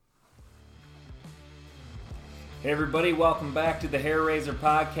Hey everybody, welcome back to the Hair Raiser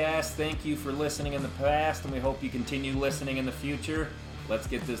Podcast. Thank you for listening in the past, and we hope you continue listening in the future. Let's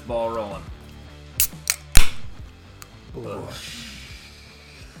get this ball rolling.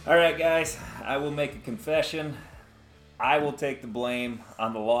 Alright guys, I will make a confession. I will take the blame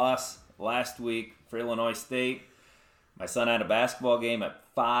on the loss last week for Illinois State. My son had a basketball game at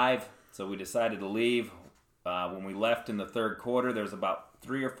 5, so we decided to leave. When we left in the third quarter, there was about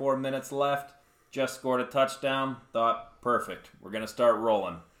 3 or 4 minutes left. Just scored a touchdown. Thought, perfect. We're going to start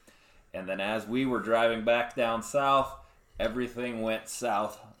rolling. And then as we were driving back down south, everything went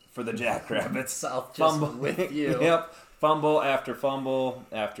south for the Jackrabbits. South just fumble with you. Yep. Fumble after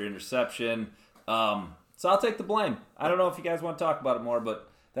interception. So I'll take the blame. I don't know if you guys want to talk about it more,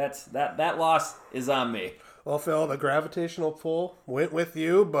 but that loss is on me. Well, Phil, the gravitational pull went with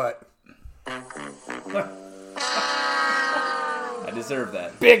you, but I deserve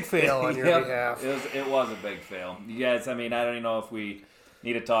that. Big fail on your behalf. It was a big fail. You guys, I don't even know if we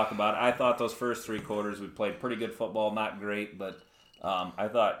need to talk about it. I thought those first 3 quarters we played pretty good football, not great, but I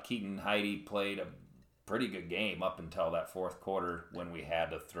thought Keaton Heide played a pretty good game up until that fourth quarter when we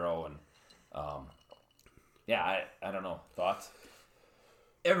had to throw. And I don't know. Thoughts?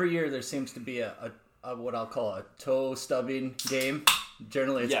 Every year there seems to be a what I'll call a toe stubbing game.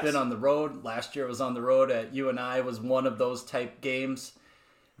 Generally, it's been on the road. Last year it was on the road at UNI. Was one of those type games.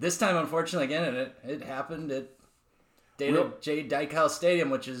 This time, unfortunately, again, it happened at J. Dykehouse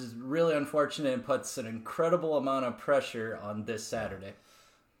Stadium, which is really unfortunate and puts an incredible amount of pressure on this Saturday.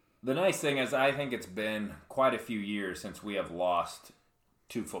 The nice thing is I think it's been quite a few years since we have lost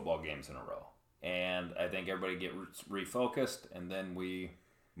 2 football games in a row. And I think everybody gets refocused, and then we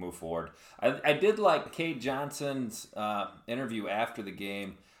move forward. I did like Cade Johnson's interview after the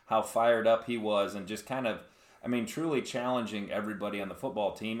game, how fired up he was, and just kind of, truly challenging everybody on the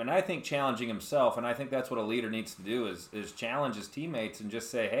football team, and I think challenging himself, and I think that's what a leader needs to do is challenge his teammates and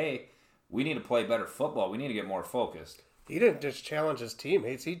just say, hey, we need to play better football. We need to get more focused. He didn't just challenge his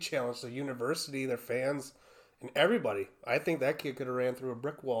teammates. He challenged the university, their fans, and everybody. I think that kid could have ran through a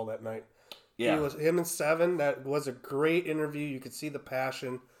brick wall that night. Yeah. He was him and Seven. That was a great interview. You could see the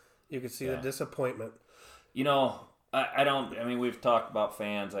passion. You could see the disappointment. We've talked about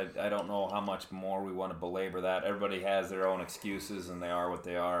fans. I don't know how much more we want to belabor that. Everybody has their own excuses, and they are what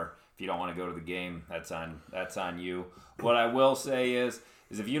they are. If you don't want to go to the game, that's on you. What I will say is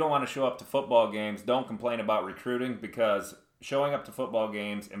if you don't want to show up to football games, don't complain about recruiting, because showing up to football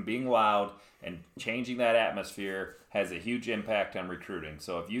games and being loud and changing that atmosphere has a huge impact on recruiting.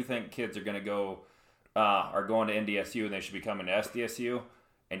 So if you think kids are going to are going to NDSU and they should be coming to SDSU,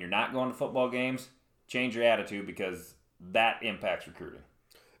 and you're not going to football games, change your attitude, because that impacts recruiting.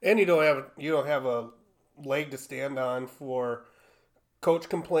 And you don't have a leg to stand on for coach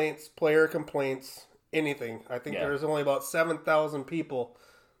complaints, player complaints, anything. I think there's only about 7,000 people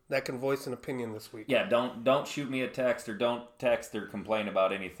that can voice an opinion this week. Yeah, don't shoot me a text, or don't text or complain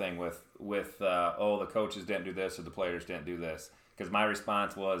about anything with the coaches didn't do this or the players didn't do this. Because my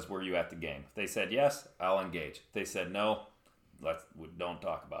response was, were you at the game? If they said yes, I'll engage. If they said no, don't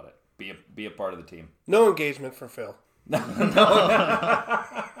talk about it. Be a part of the team. No engagement for Phil. No.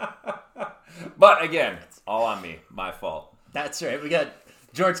 But again, it's all on me. My fault. That's right. We got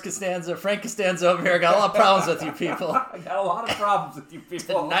George Costanza, Frank Costanza over here. Got a lot of problems with you people. I got a lot of problems with you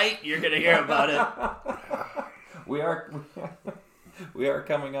people. Tonight, you're going to hear about it. We are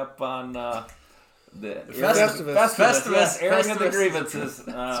coming up on the Festivus. Airing of the grievances.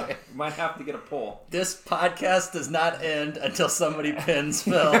 Might have to get a poll. This podcast does not end until somebody pins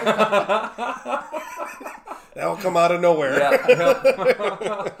Phil. That'll come out of nowhere.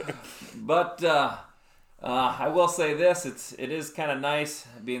 Yeah. But I will say this: it is kind of nice,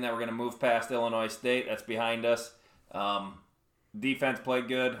 being that we're going to move past Illinois State. That's behind us. Defense played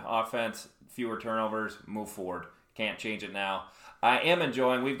good. Offense, fewer turnovers. Move forward. Can't change it now. I am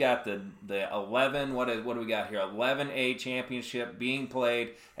enjoying. We've got the 11. What do we got here? 11A championship being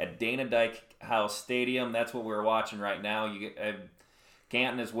played at Dana Dykehouse Stadium. That's what we're watching right now.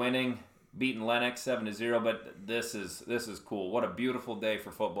 Canton is winning, beating Lennox 7-0. But this is cool. What a beautiful day for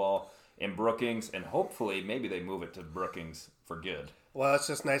football in Brookings, and hopefully maybe they move it to Brookings for good. Well, it's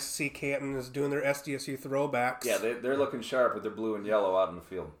just nice to see Canton is doing their SDSU throwbacks. Yeah, they're looking sharp with their blue and yellow out in the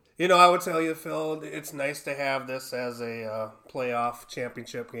field. I would tell you, Phil, it's nice to have this as a playoff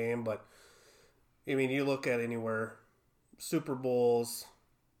championship game, but, you look at anywhere, Super Bowls,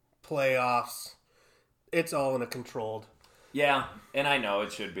 playoffs, it's all in a controlled. Yeah, and I know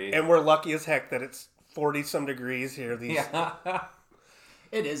it should be. And we're lucky as heck that it's 40-some degrees here.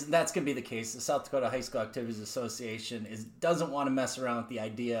 It is, and that's going to be the case. The South Dakota High School Activities Association doesn't want to mess around with the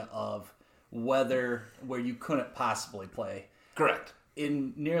idea of weather where you couldn't possibly play. Correct.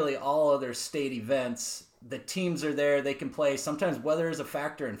 In nearly all other state events, the teams are there, they can play. Sometimes weather is a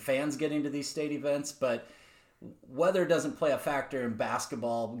factor in fans getting to these state events, but weather doesn't play a factor in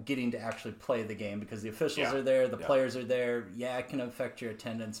basketball getting to actually play the game because the officials are there, the players are there. Yeah, it can affect your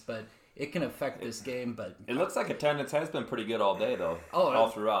attendance, but it can affect this game. But it looks like attendance has been pretty good all day, though. All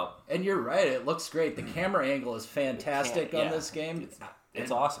throughout. And you're right, it looks great. The camera angle is fantastic on this game. It's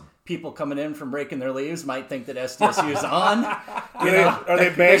awesome. People coming in from raking their leaves might think that SDSU is on. Are they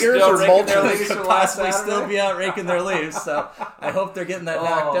beggars or mulchers? Could possibly still be out raking their leaves. So I hope they're getting that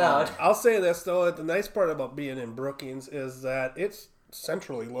knocked out. I'll say this though: the nice part about being in Brookings is that it's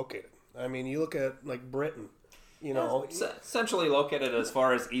centrally located. I mean, you look at like Britain. You know, centrally located as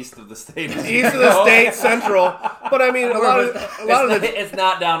far as east of the state. East of the state, central. But I mean, a lot of it's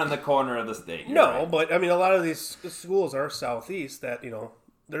not down in the corner of the state. No, right. But I mean, a lot of these schools are southeast. That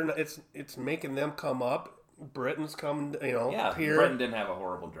they're not, it's making them come up. Britain's come, here. Britain didn't have a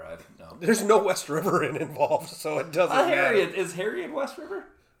horrible drive. No, there's no West River involved, so it doesn't matter. Is Harriet West River?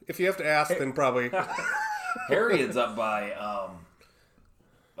 If you have to ask, then probably. Harriet's up by.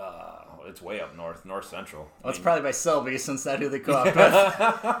 It's way up north central. Well, it's probably by Selby, since that's who they go up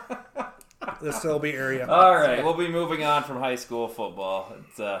with. The Selby area. All right, we'll be moving on from high school football.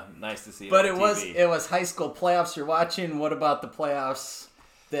 It's nice to see. But it was high school playoffs you're watching. What about the playoffs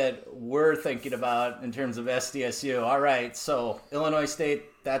that we're thinking about in terms of SDSU? All right, so Illinois State.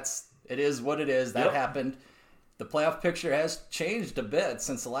 It is what it is. That happened. The playoff picture has changed a bit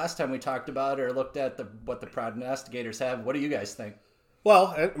since the last time we talked about it or looked at what the prognosticators have. What do you guys think?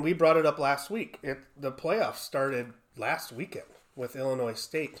 Well, we brought it up last week. The playoffs started last weekend with Illinois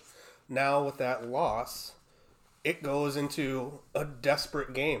State. Now with that loss, it goes into a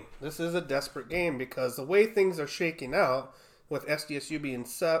desperate game. This is a desperate game because the way things are shaking out, with SDSU being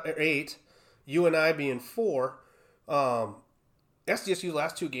 8, UNI being 4, SDSU's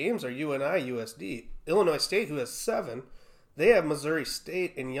last 2 games are UNI, USD. Illinois State, who has 7, they have Missouri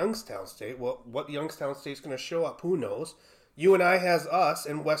State and Youngstown State. Well, what Youngstown State's going to show up, who knows? UNI has us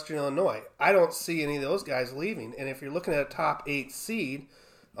in Western Illinois. I don't see any of those guys leaving. And if you're looking at a top 8 seed,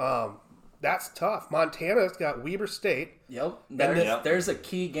 that's tough. Montana's got Weber State. Yep. There's a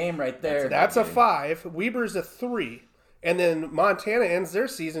key game right there. That's a 5. Weber's a 3. And then Montana ends their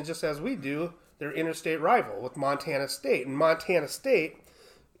season just as we do, their interstate rival with Montana State. And Montana State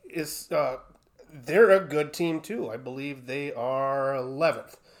is they're a good team too. I believe they are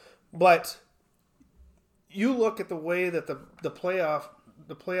 11th. But you look at the way that the playoffs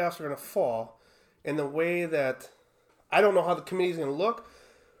are going to fall, and the way that I don't know how the committee's going to look,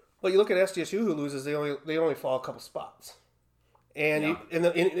 but you look at SDSU who loses, they only fall a couple spots, and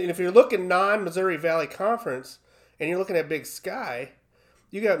if you're looking non-Missouri Valley Conference and you're looking at Big Sky,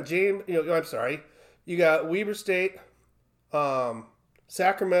 you got you got Weber State,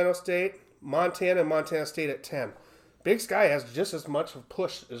 Sacramento State, Montana, and Montana State at 10. Big Sky has just as much of a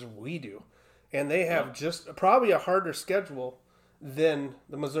push as we do. And they have just probably a harder schedule than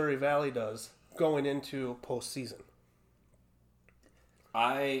the Missouri Valley does going into postseason.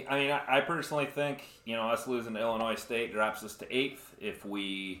 I personally think, us losing to Illinois State drops us to 8th. If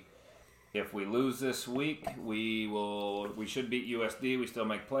we lose this week, we should beat USD. We still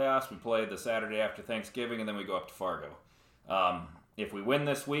make playoffs. We play the Saturday after Thanksgiving, and then we go up to Fargo. If we win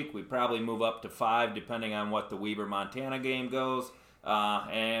this week, we probably move up to 5, depending on what the Weber-Montana game goes.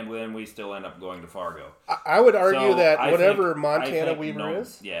 And then we still end up going to Fargo. I would argue that whatever Montana-Weber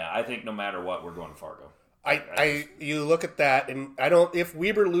is. Yeah, I think no matter what, we're going to Fargo. You look at that, and if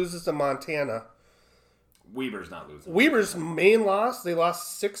Weber loses to Montana, Weber's not losing. Weber's main loss, they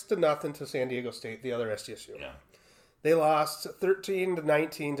lost 6-0 to San Diego State, the other SDSU. Yeah. They lost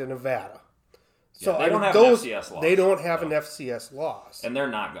 13-19 to Nevada. So they don't have an FCS loss. They don't have an FCS loss. And they're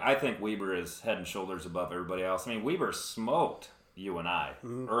not. I think Weber is head and shoulders above everybody else. I mean, Weber smoked UNI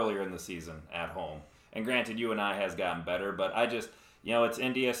earlier in the season at home. And granted, UNI has gotten better, but I just, it's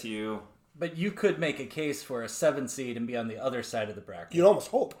NDSU. But you could make a case for a 7 seed and be on the other side of the bracket. You'd almost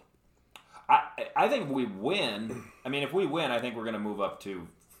hope. I think we win. I mean, if we win, I think we're going to move up to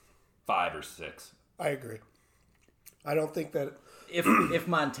 5 or 6. I agree. I don't think that... If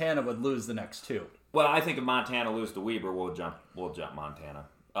Montana would lose the next 2. Well, I think if Montana loses to Weber, we'll jump Montana.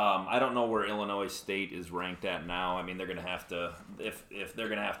 I don't know where Illinois State is ranked at now. I mean, they're going to have to if they're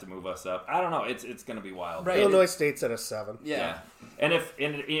going to have to move us up. I don't know. It's going to be wild. Right. Illinois State's at a 7. Yeah. And if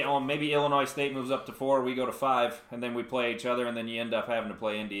maybe Illinois State moves up to 4, we go to 5, and then we play each other, and then you end up having to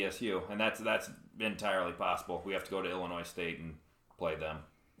play NDSU, and that's entirely possible. We have to go to Illinois State and play them.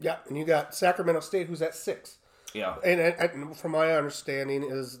 Yeah, and you got Sacramento State, who's at 6. Yeah. And from my understanding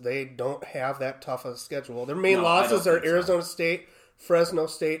is they don't have that tough of a schedule. Their main losses are Arizona State, Fresno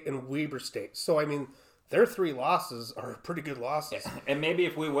State, and Weber State. So, I mean, their 3 losses are pretty good losses. And maybe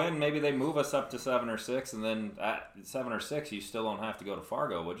if we win, maybe they move us up to 7 or 6, and then at 7 or 6, you still don't have to go to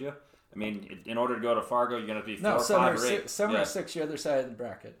Fargo, would you? I mean, in order to go to Fargo, you're going to be 4, 5, or 8. 7 or 6, you're other side of the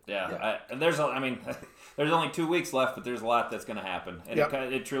bracket. Yeah. And there's only 2 weeks left, but there's a lot that's going to happen. And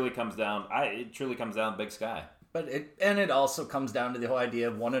it truly comes down. It truly comes down Big Sky. But it also comes down to the whole idea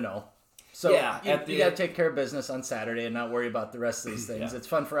of 1-0. So you got to take care of business on Saturday and not worry about the rest of these things. It's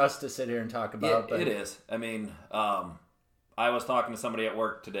fun for us to sit here and talk about. But it is. I mean, I was talking to somebody at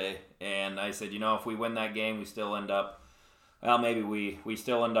work today, and I said, if we win that game, we still end up. Well, maybe we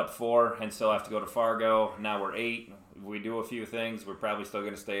still end up 4 and still have to go to Fargo. Now we're 8. If we do a few things, we're probably still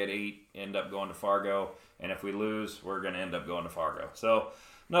going to stay at 8, end up going to Fargo. And if we lose, we're going to end up going to Fargo. So,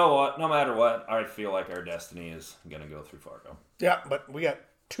 no matter what, I feel like our destiny is going to go through Fargo. Yeah, but we got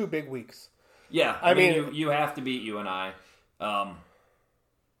 2 big weeks. Yeah, I mean you have to beat UNI,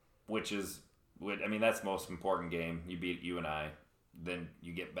 which is, that's the most important game. You beat UNI, then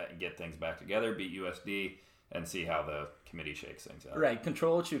you get things back together, beat USD, and see how the committee shakes things out. Right,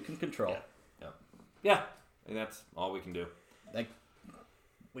 control what you can control. Yeah. And that's all we can do.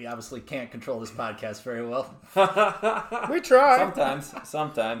 We obviously can't control this podcast very well. We try.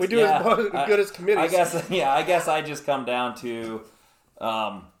 Sometimes. We do as good as committees. I guess I just come down to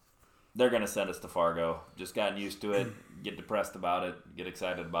they're going to send us to Fargo. Just gotten used to it, get depressed about it, get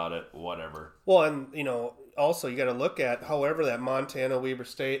excited about it, whatever. Well, and, also you got to look at, however, that Montana, Weber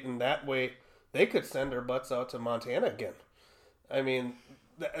State, and that way they could send their butts out to Montana again. I mean,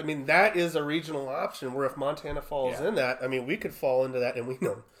 that is a regional option where if Montana falls in that, we could fall into that, and we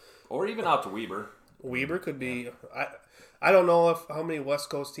know. Or even out to Weber. Weber could be. I don't know how many West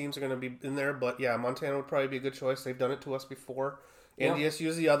Coast teams are going to be in there, but yeah, Montana would probably be a good choice. They've done it to us before. NDSU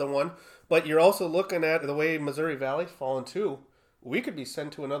is the other one. But you're also looking at the way Missouri Valley's fallen too. We could be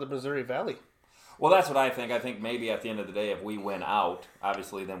sent to another Missouri Valley. Well, that's what I think. I think maybe at the end of the day, if we win out,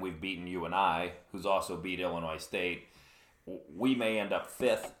 obviously then we've beaten UNI, who's also beat Illinois State. We may end up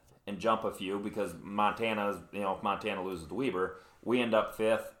 5th and jump a few because Montana's, if Montana loses to Weber, we end up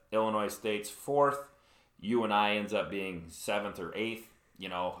 5th. Illinois State's 4th. UNI ends up being 7th or 8th.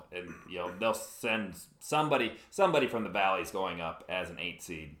 They'll send somebody from the Valley's going up as an 8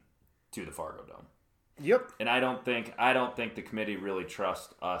 seed to the Fargo Dome. Yep. And I don't think the committee really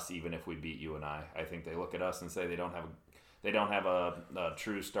trusts us even if we beat UNI. I think they look at us and say they don't have a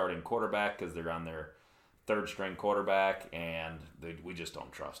true starting quarterback because they're on their 3rd string quarterback, and we just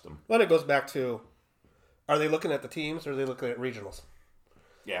don't trust them. But it goes back to, are they looking at the teams or are they looking at regionals?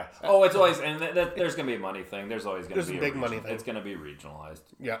 Yeah. Oh, it's always, and there's going to be a money thing. There's always going to be a big money thing. It's going to be regionalized.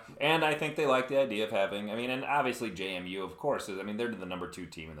 Yeah. And I think they like the idea of having, and obviously JMU, of course, they're the number 2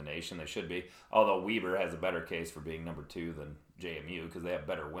 team in the nation. They should be. Although Weber has a better case for being number 2 than JMU because they have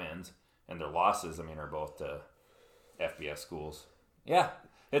better wins. And their losses, are both to FBS schools. Yeah.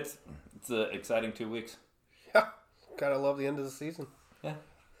 It's an exciting 2 weeks. Yeah. Gotta love the end of the season. Yeah.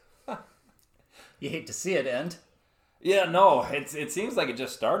 You hate to see it end. Yeah, no, it seems like it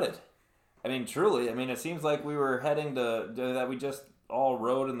just started. Truly. It seems like we were heading that we just all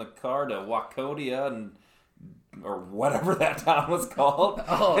rode in the car to Wacodia or whatever that town was called.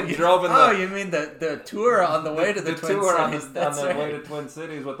 You mean the tour on the way to the Twin Cities? On the way to Twin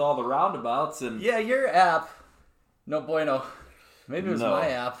Cities with all the roundabouts and your app. No bueno. Maybe it was my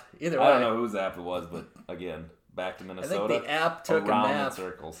app. Either way, I don't know whose app it was, but again, back to Minnesota. I think the app took a nap. In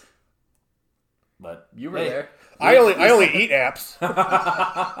circles. But you were there. I only eat apps.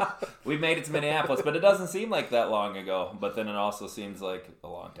 We made it to Minneapolis, but it doesn't seem like that long ago. But then it also seems like a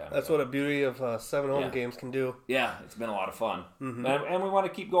long time That's ago. what a beauty of 7 home games can do. Yeah, it's been a lot of fun. Mm-hmm. And we want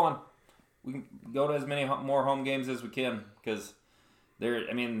to keep going. We can go to as many more home games as we can because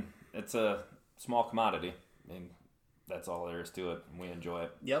it's a small commodity. That's all there is to it, and we enjoy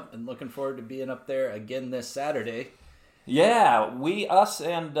it. Yep, and looking forward to being up there again this Saturday. Yeah, us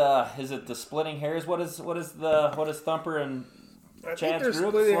and is it the Splitting Hairs? What is Thumper and Chad's group?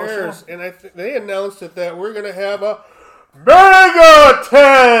 Splitting Hairs, and they announced that we're going to have a mega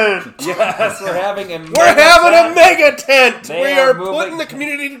tent. Yes, we're having a mega tent. We are putting the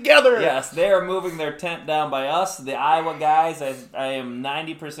community together. Yes, they are moving their tent down by us. The Iowa guys, I am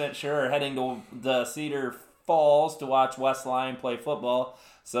 90% sure, are heading to the Cedar Falls to watch Westline play football.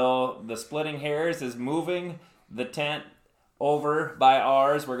 So the Splitting Hairs is moving the tent over by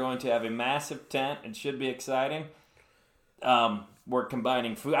ours. We're going to have a massive tent. It should be exciting. We're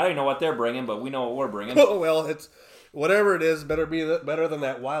combining food. I don't know what they're bringing, but we know what we're bringing. Oh, well, whatever it is, better be better than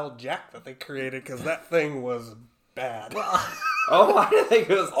that Wild Jack that they created, because that thing was bad. Oh, I think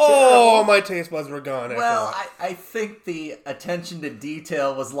it was terrible. Oh, my taste buds were gone. Well, I think the attention to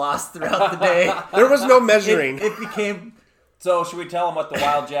detail was lost throughout the day. There was no measuring. It became... So should we tell them what the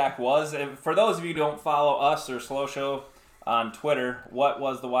Wild Jack was? For those of you who don't follow us or Slow Show on Twitter, what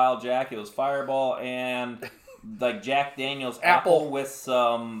was the Wild Jack? It was Fireball and like Jack Daniel's apple with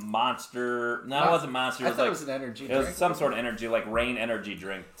some Monster. No, it wasn't Monster. I thought it was an energy drink. It was some sort of energy, like Rain energy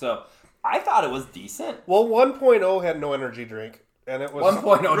drink. So I thought it was decent. Well, 1.0 had no energy drink. And it was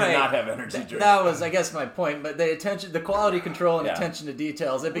 1.0 did not have energy drink. That was, I guess, my point. But the quality control and attention to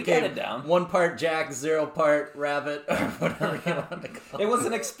details, it became 1 part Jack, 0 part Rabbit, or whatever you want to call it. It was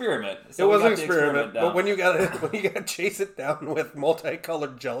an experiment. So it was an experiment. But when you gotta chase it down with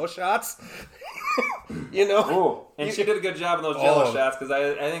multicolored Jello shots, you know. Ooh. And she did a good job of those Jello shots, because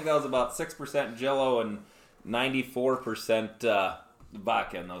I think that was about 6% Jello and 94%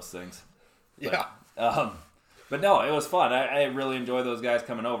 vodka in those things. But, yeah. But no, it was fun. I really enjoy those guys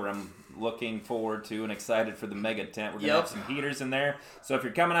coming over. I'm looking forward to and excited for the mega tent. We're going to have some heaters in there. So if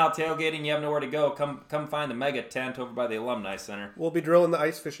you're coming out tailgating, you have nowhere to go, come find the mega tent over by the Alumni Center. We'll be drilling the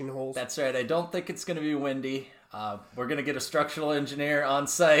ice fishing holes. That's right. I don't think it's going to be windy. We're going to get a structural engineer on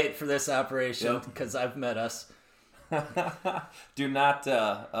site for this operation, because I've met us. Do not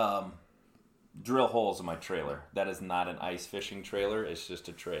drill holes in my trailer. That is not an ice fishing trailer. It's just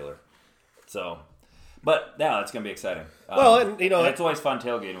a trailer. So... But yeah, it's going to be exciting. And it's always fun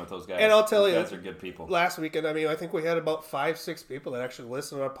tailgating with those guys. And I'll tell you, those guys are good people. Last weekend, I think we had about 5-6 people that actually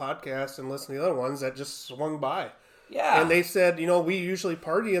listen to our podcast and listen to the other ones that just swung by. Yeah. And they said, we usually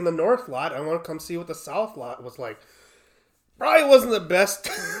party in the north lot. I want to come see what the south lot was like. Probably wasn't the best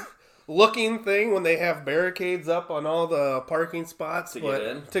looking thing when they have barricades up on all the parking spots to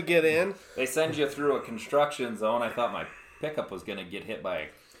get in. They send you through a construction zone. I thought my pickup was going to get hit by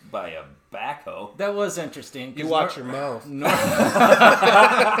a backhoe. That was interesting. You watch your mouth. No,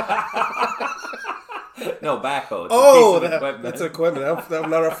 backhoe. It's that's equipment. I'm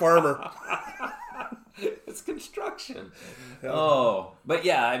not a farmer. It's construction. Oh, but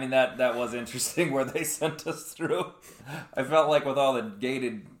yeah, that was interesting where they sent us through. I felt like with all the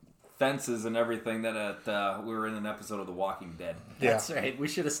gated fences and everything that we were in an episode of The Walking Dead. That's right. We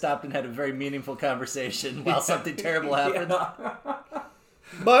should have stopped and had a very meaningful conversation while something terrible happened.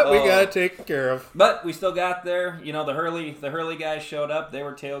 But we got it taken care of. But we still got there. The Hurley guys showed up. They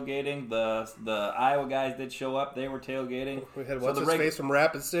were tailgating. The Iowa guys did show up. They were tailgating. We had what's-his-face from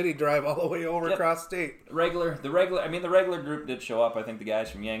Rapid City drive all the way over across state. The regular group did show up. I think the guys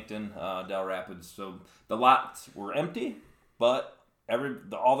from Yankton, Del Rapids. So the lots were empty, but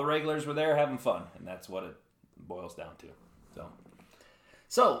all the regulars were there having fun, and that's what it boils down to.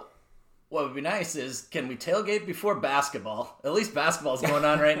 So. What would be nice is, can we tailgate before basketball? At least basketball's going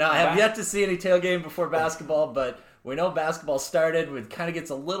on right now. I have yet to see any tailgating before basketball, but we know basketball started. It kind of gets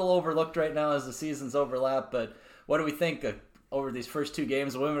a little overlooked right now as the seasons overlap, but what do we think over these first 2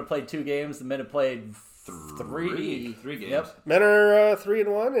 games? The women have played 2 games. The men have played 3 games. Yep. Men are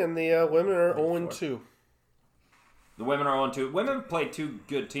 3-1, and the women are 0-2. The women are 0-2. Women played 2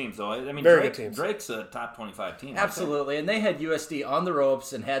 good teams, though. Very good teams. Drake's a top 25 team. Absolutely, and they had USD on the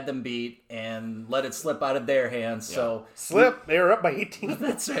ropes and had them beat and let it slip out of their hands. Yeah. So they were up by 18.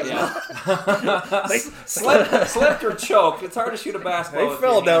 That's right. Yeah. They slipped or choked. It's hard to shoot a basketball. They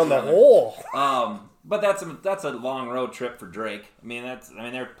fell down the hole. But that's a long road trip for Drake.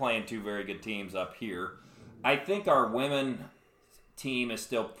 They're playing 2 very good teams up here. I think our women team is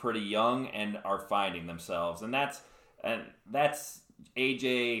still pretty young and are finding themselves, and that's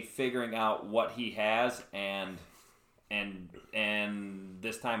AJ figuring out what he has and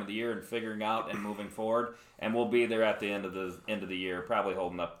this time of the year and figuring out and moving forward. And we'll be there at the end of the year, probably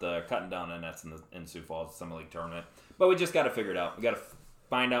holding up cutting down the nets in Sioux Falls Summer League tournament. But we just got to figure it out. We got to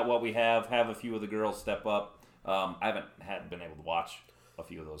find out what we have a few of the girls step up. I haven't been able to watch a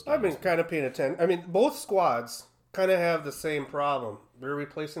few of those games. I've been kind of paying attention. Both squads kind of have the same problem. They're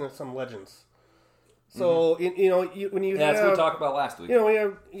replacing some legends. So, when you have... That's what we talked about last week. We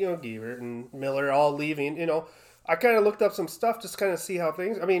have, Giebert and Miller all leaving, I kind of looked up some stuff just kind of see how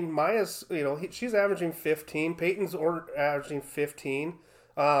things... Maya's, she's averaging 15. Peyton's averaging 15.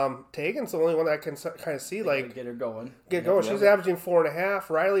 Tegan's the only one that I can kind of see, get her going. She's averaging 4.5.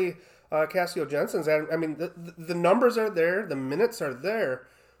 Riley Castillo-Jensen's... the numbers are there. The minutes are there.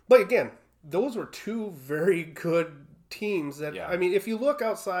 But again, those were 2 very good teams that... Yeah. If you look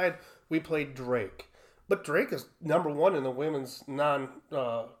outside, we played Drake. But Drake is number 1 in the women's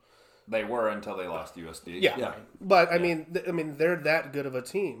they were until they lost USD. Yeah. But they're that good of a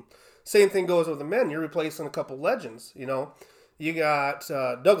team. Same thing goes with the men. You're replacing a couple legends, you know. You got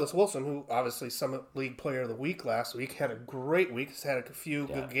Douglas Wilson, who obviously Summit League Player of the Week last week, had a great week. He's had a few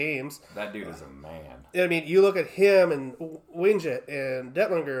good games. That dude is a man. I mean, you look at him and Winget and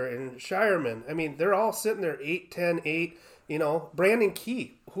Detlinger and Shireman. I mean, they're all sitting there 8-10-8. You know, Brandon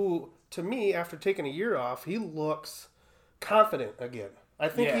Key, who to me, after taking a year off, he looks confident again. I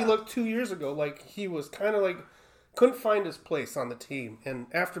think he looked 2 years ago like he was kind of like couldn't find his place on the team, and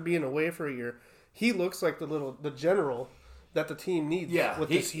after being away for a year, he looks like the general that the team needs with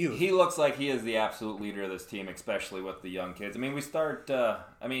this youth. He looks like he is the absolute leader of this team, especially with the young kids. I mean, we start.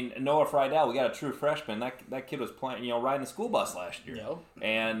 Noah Friedel, we got a true freshman. That kid was playing, riding a school bus last year,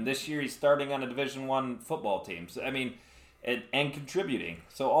 and this year he's starting on a Division I football team. So, I mean, and contributing.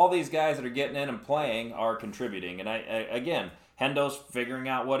 So all these guys that are getting in and playing are contributing. And again, Hendo's figuring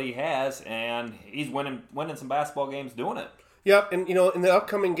out what he has, and he's winning some basketball games doing it. Yep, and in the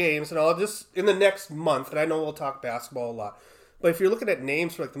upcoming games, and I'll just in the next month, and I know we'll talk basketball a lot, but if you're looking at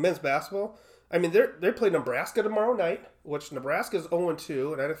names for like the men's basketball, I mean they're playing Nebraska tomorrow night, which Nebraska is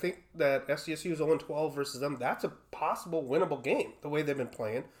 0-2, and I think that SDSU is 0-12 versus them. That's a possible winnable game the way they've been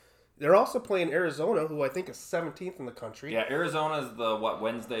playing. They're also playing Arizona, who I think is 17th in the country. Yeah, Arizona is the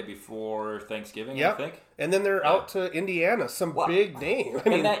Wednesday before Thanksgiving, I think. And then they're out to Indiana, big name.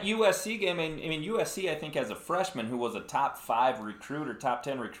 And that USC game, USC I think has a freshman who was a top 5 recruit or top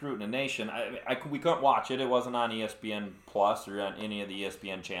 10 recruit in the nation. We couldn't watch it. It wasn't on ESPN Plus or on any of the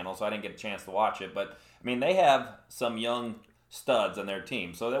ESPN channels, so I didn't get a chance to watch it. But I mean, they have some young studs on their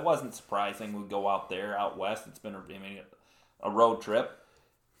team, so that wasn't surprising. We go out there, out west. It's been a road trip.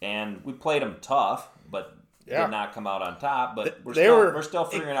 And we played them tough, but did not come out on top. But we're still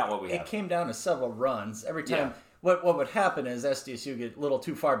figuring out what we have. It came down to several runs. Every time, what would happen is SDSU get a little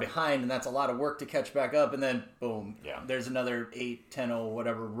too far behind, and that's a lot of work to catch back up. And then, boom, there's another 8-10-0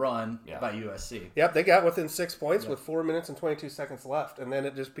 whatever run by USC. Yep, they got within 6 points with 4 minutes and 22 seconds left. And then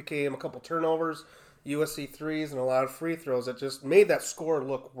it just became a couple turnovers, USC threes, and a lot of free throws. It just made that score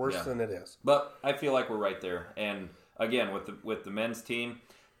look worse than it is. But I feel like we're right there. And, again, with the men's team,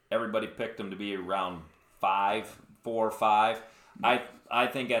 everybody picked them to be around 4 or 5. I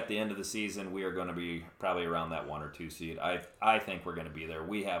think at the end of the season we are going to be probably around that 1 or 2 seed. I think we're going to be there.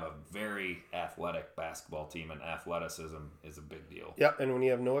 We have a very athletic basketball team, and athleticism is a big deal. Yeah, and when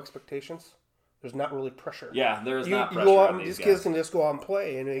you have no expectations, there's not really pressure. Yeah, there's not pressure. You go out and these kids can just go out and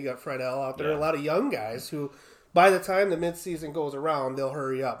play, and you got Friedel out there, a lot of young guys who, by the time the midseason goes around, they'll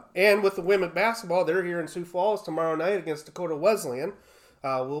hurry up. And with the women basketball, they're here in Sioux Falls tomorrow night against Dakota Wesleyan.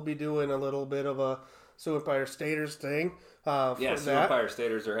 We'll be doing a little bit of a Sioux Empire Staters thing. Sioux Empire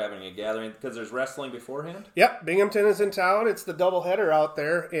Staters are having a gathering because there's wrestling beforehand. Yep, Binghamton is in town. It's the doubleheader out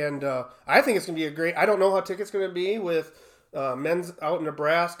there, and I think it's going to be a great. I don't know how tickets going to be with men's out in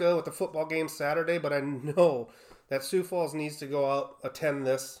Nebraska with the football game Saturday, but I know that Sioux Falls needs to go out attend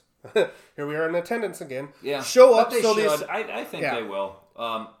this. Here we are in attendance again. Yeah, show up. They should. I think they will.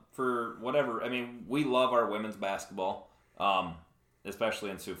 For whatever. I mean, we love our women's basketball. Especially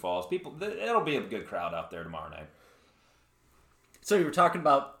in Sioux Falls. It'll be a good crowd out there tomorrow night. So we're talking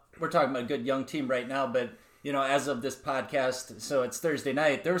about a good young team right now, but as of this podcast, so it's Thursday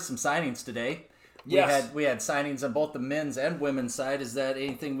night, there were some signings today. Yes. We had signings on both the men's and women's side. Is that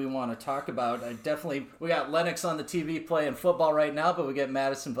anything we want to talk about? We got Lennox on the TV playing football right now, but we get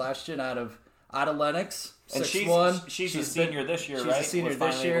Madison Blaschin out of Lennox. And she's a senior this year, right? She's a senior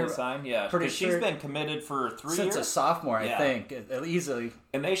this year. Yeah, because she's been committed for 3 years. Since a sophomore, I think, easily.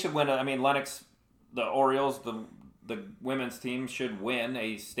 And they should win. Lennox, the Orioles, the women's team should win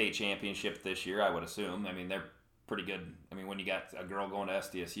a state championship this year, I would assume. I mean, they're pretty good. I mean, when you got a girl going to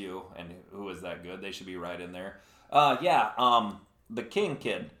SDSU, and who is that good, they should be right in there. The King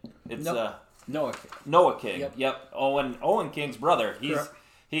kid. It's Noah King. Yep. Owen King's brother.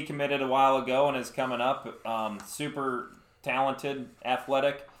 He committed a while ago and is coming up. Super talented,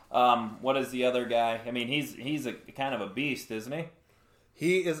 athletic. What is the other guy? I mean, he's a kind of a beast, isn't he?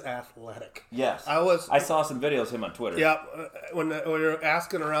 He is athletic. Yes. I saw some videos of him on Twitter. Yeah. When we were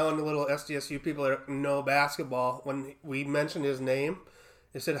asking around the little SDSU people that know basketball, when we mentioned his name,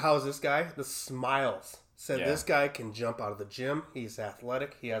 they said, "How's this guy?" The smiles said, "This guy can jump out of the gym. He's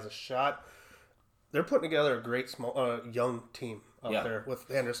athletic. He has a shot." They're putting together a great young team up there with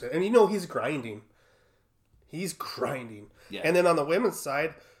Anderson. And he's grinding. He's grinding. Yeah. And then on the women's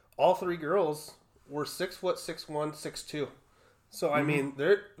side, all 3 girls were 6', 6'1", 6'2". So I mean,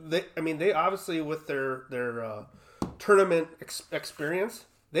 they obviously with their tournament experience,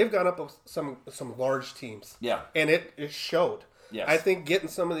 they've gone up with some large teams. Yeah. And it showed. Yes. I think getting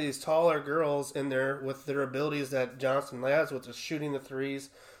some of these taller girls in there with their abilities that Johnson has with the shooting the threes,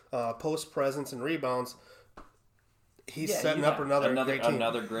 post presence and rebounds. He's setting up another great team.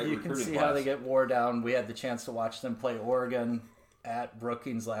 Another great you recruiting can see class. how they get wore down. We had the chance to watch them play Oregon at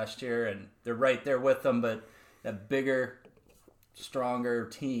Brookings last year, and they're right there with them, but that bigger, stronger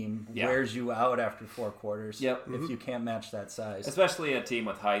team wears you out after 4 quarters. Yep. If you can't match that size. Especially a team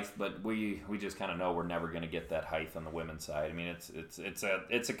with height, but we just kind of know we're never going to get that height on the women's side. I mean,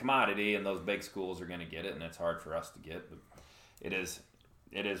 it's a commodity, and those big schools are going to get it, and it's hard for us to get. But it is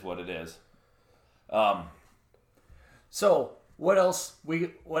what it is. So what else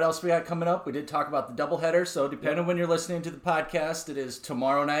we got coming up? We did talk about the doubleheader. So depending on when you're listening to the podcast, it is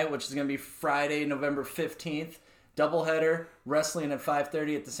tomorrow night, which is going to be Friday, November 15th. Doubleheader, wrestling at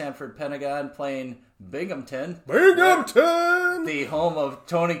 5:30 at the Sanford Pentagon, playing Binghamton. The home of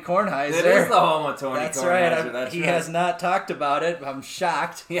Tony Kornheiser. It is the home of Tony That's Kornheiser. Right. He has not talked about it. I'm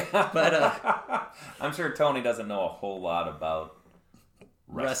shocked. Yeah. But I'm sure Tony doesn't know a whole lot about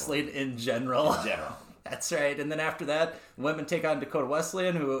wrestling in general. That's right. And then after that, the women take on Dakota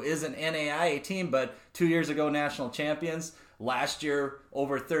Wesleyan, who is an NAIA team, but 2 years ago national champions. Last year,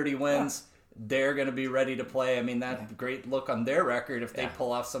 over 30 wins. They're going to be ready to play. I mean, that's a great look on their record if they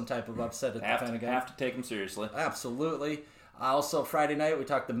pull off some type of upset at the Pentagon. Have to take them seriously. Absolutely. Also, Friday night, we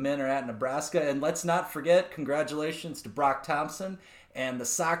talked the men are at Nebraska. And let's not forget, congratulations to Brock Thompson. And the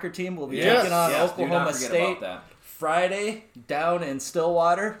soccer team will be taking on Oklahoma State Friday down in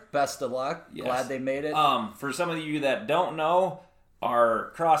Stillwater. Best of luck. Yes. Glad they made it. For some of you that don't know,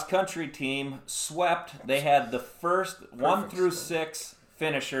 our cross-country team swept. They had the first 1 through 6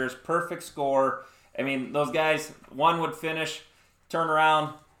 finishers, perfect score. I mean, those guys, one would finish, turn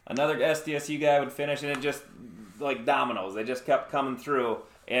around, another SDSU guy would finish, and it just, like dominoes, they just kept coming through.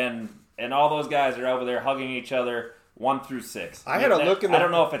 And all those guys are over there hugging each other 1 through 6. I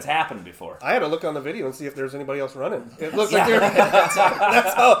don't know if it's happened before. I had to look on the video and see if there's anybody else running. It looked like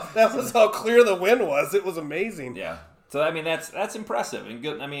that was how clear the wind was. It was amazing. Yeah. So I mean that's impressive and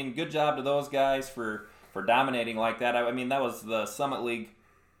good. I mean, good job to those guys for dominating like that. I mean, that was the Summit League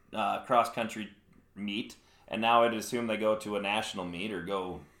cross country meet, and now I'd assume they go to a national meet or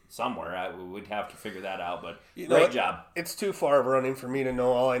go somewhere. We'd have to figure that out. But great job. It's too far of running for me to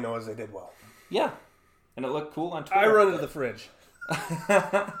know. All I know is they did well. Yeah. And it looked cool on Twitter. I run into the fridge.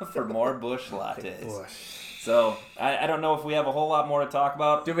 For more Busch lattes. So, I don't know if we have a whole lot more to talk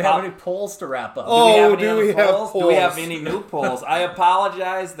about. Do we have any polls to wrap up? Do we have polls? Do we have any new polls? I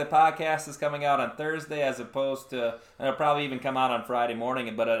apologize. The podcast is coming out on Thursday as opposed to, and it'll probably even come out on Friday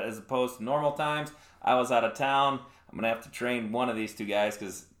morning, but as opposed to normal times. I was out of town. I'm going to have to train one of these two guys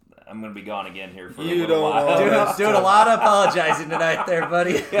because I'm going to be gone again here for a little while. Doing a lot of apologizing tonight there,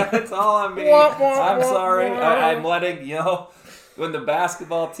 buddy. Yeah, that's all on me. I'm sorry. I'm letting, when the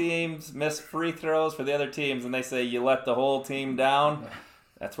basketball teams miss free throws for the other teams and they say you let the whole team down,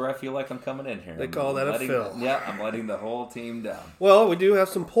 that's where I feel like I'm coming in here. They call that a fill. Yeah, I'm letting the whole team down. Well, we do have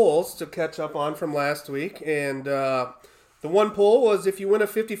some polls to catch up on from last week, and the one poll was, if you win a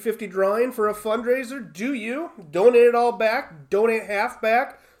 50-50 drawing for a fundraiser, do you donate it all back, donate half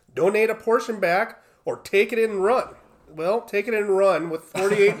back, donate a portion back, or take it and run? Well, take it and run with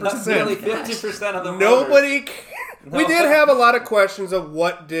 48%. Nearly 50% of the Nobody We did have a lot of questions of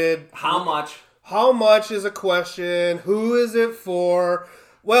how much. How much is a question? Who is it for?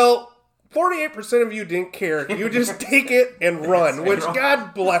 Well, 48% of you didn't care. You just take it and run, which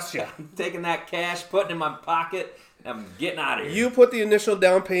God bless you. I'm taking that cash, putting it in my pocket, and I'm getting out of here. You put the initial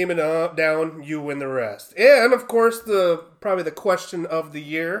down payment down, you win the rest. And, of course, probably the question of the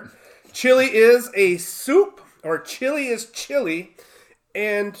year. Chili is a soup, or chili is chili.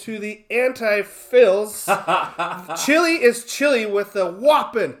 And to the anti-Phils, chili is chili with a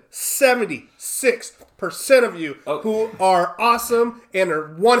whopping 76% of you who are awesome and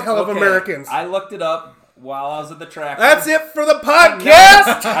are one hell of Americans. I looked it up while I was at the track. That's it for the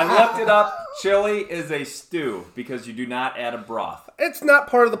podcast. I looked it up. Chili is a stew because you do not add a broth. It's not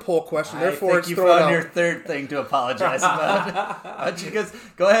part of the poll question, therefore it's thrown out. I think you found your third thing to apologize about. Why don't you guys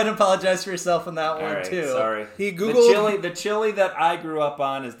go ahead and apologize for yourself on that one, too. Sorry. He Googled... The chili that I grew up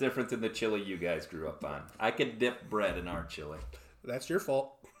on is different than the chili you guys grew up on. I could dip bread in our chili. That's your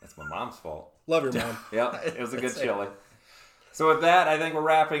fault. That's my mom's fault. Love your mom. Yeah, it was a good chili. So with that, I think we're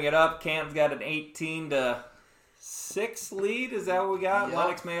wrapping it up. Canton's got an 18-6 lead. Is that what we got? Yep.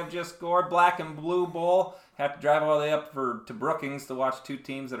 Lennox may have just scored. Black and Blue Bowl have to drive all the way up to Brookings to watch two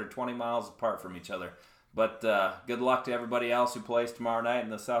teams that are 20 miles apart from each other. But good luck to everybody else who plays tomorrow night in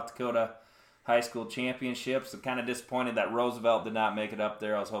the South Dakota High School Championships. I'm kind of disappointed that Roosevelt did not make it up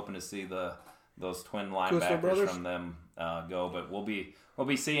there. I was hoping to see those twin linebackers from them go. But we'll be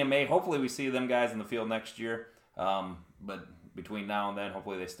seeing Hopefully we see them guys in the field next year. But between now and then.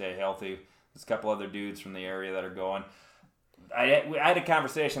 Hopefully they stay healthy. There's a couple other dudes from the area that are going. I had a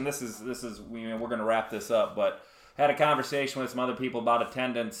conversation. This is we're going to wrap this up, but had a conversation with some other people about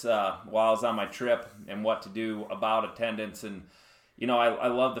attendance while I was on my trip and what to do about attendance. And I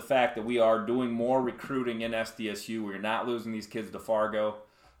love the fact that we are doing more recruiting in SDSU. We're not losing these kids to Fargo,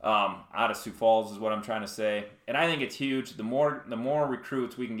 out of Sioux Falls is what I'm trying to say. And I think it's huge. The more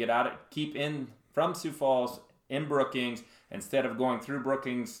recruits we can get keep in from Sioux Falls in Brookings instead of going through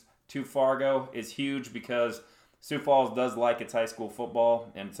Brookings to Fargo is huge, because Sioux Falls does like its high school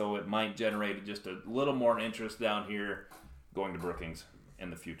football, and so it might generate just a little more interest down here going to Brookings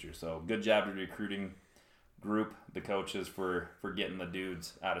in the future. So good job to the recruiting group, the coaches, for getting the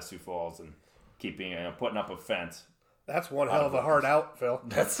dudes out of Sioux Falls and keeping putting up a fence. That's one hell of a hard out, Phil.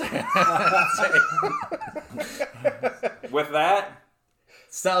 That's With that,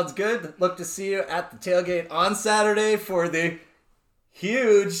 sounds good. Look to see you at the tailgate on Saturday for the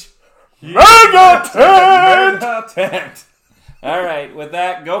huge Mega tent. All right, with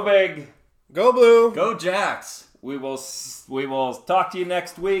that, go big, go blue, go Jacks. We will talk to you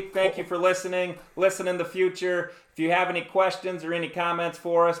next week. Thank you for listening. Listen in the future. If you have any questions or any comments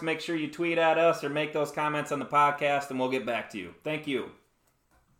for us, make sure you tweet at us or make those comments on the podcast, and we'll get back to you. Thank you.